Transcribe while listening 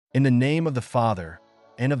In the name of the Father,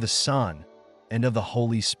 and of the Son, and of the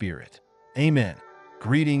Holy Spirit. Amen.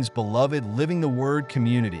 Greetings, beloved Living the Word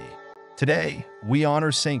community. Today, we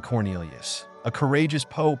honor Saint Cornelius, a courageous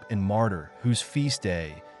pope and martyr whose feast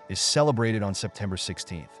day is celebrated on September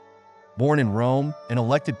 16th. Born in Rome and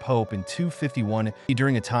elected pope in 251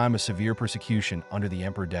 during a time of severe persecution under the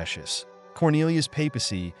Emperor Decius, Cornelius'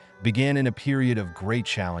 papacy began in a period of great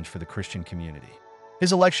challenge for the Christian community.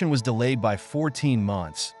 His election was delayed by 14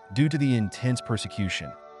 months due to the intense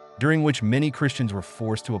persecution, during which many Christians were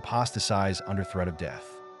forced to apostatize under threat of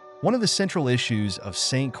death. One of the central issues of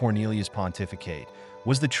Saint Cornelius' pontificate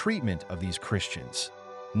was the treatment of these Christians,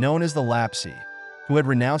 known as the lapsi, who had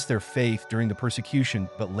renounced their faith during the persecution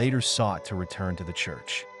but later sought to return to the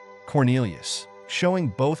church. Cornelius, showing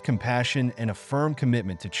both compassion and a firm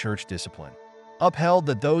commitment to church discipline, upheld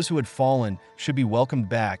that those who had fallen should be welcomed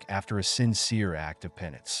back after a sincere act of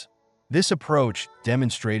penance. This approach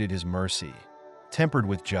demonstrated his mercy, tempered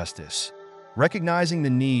with justice, recognizing the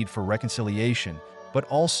need for reconciliation but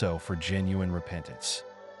also for genuine repentance.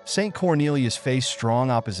 Saint Cornelius faced strong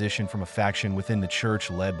opposition from a faction within the church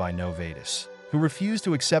led by Novatus, who refused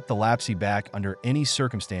to accept the lapsi back under any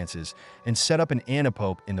circumstances and set up an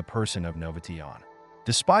antipope in the person of Novatian.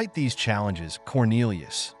 Despite these challenges,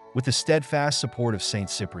 Cornelius, with the steadfast support of Saint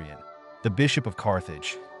Cyprian, the Bishop of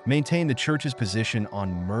Carthage, maintained the church's position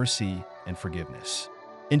on mercy and forgiveness.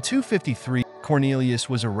 In 253, Cornelius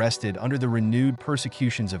was arrested under the renewed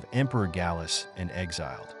persecutions of Emperor Gallus and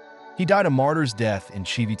exiled. He died a martyr's death in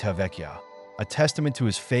Civitavecchia, a testament to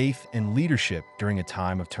his faith and leadership during a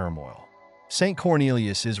time of turmoil. Saint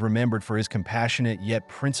Cornelius is remembered for his compassionate yet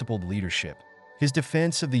principled leadership, his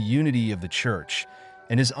defense of the unity of the church,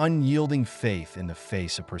 and his unyielding faith in the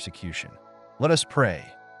face of persecution. Let us pray.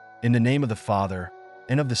 In the name of the Father,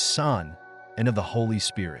 and of the Son, and of the Holy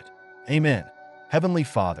Spirit. Amen. Heavenly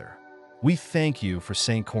Father, we thank you for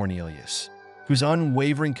Saint Cornelius, whose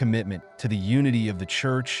unwavering commitment to the unity of the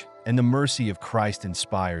church and the mercy of Christ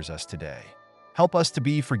inspires us today. Help us to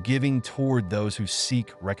be forgiving toward those who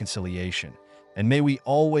seek reconciliation, and may we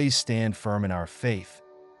always stand firm in our faith,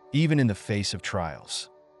 even in the face of trials.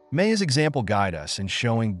 May his example guide us in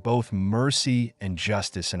showing both mercy and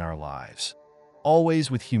justice in our lives,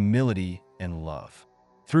 always with humility and love.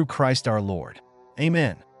 Through Christ our Lord.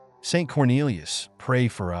 Amen. Saint Cornelius, pray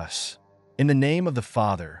for us. In the name of the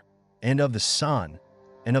Father, and of the Son,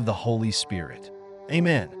 and of the Holy Spirit.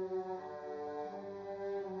 Amen.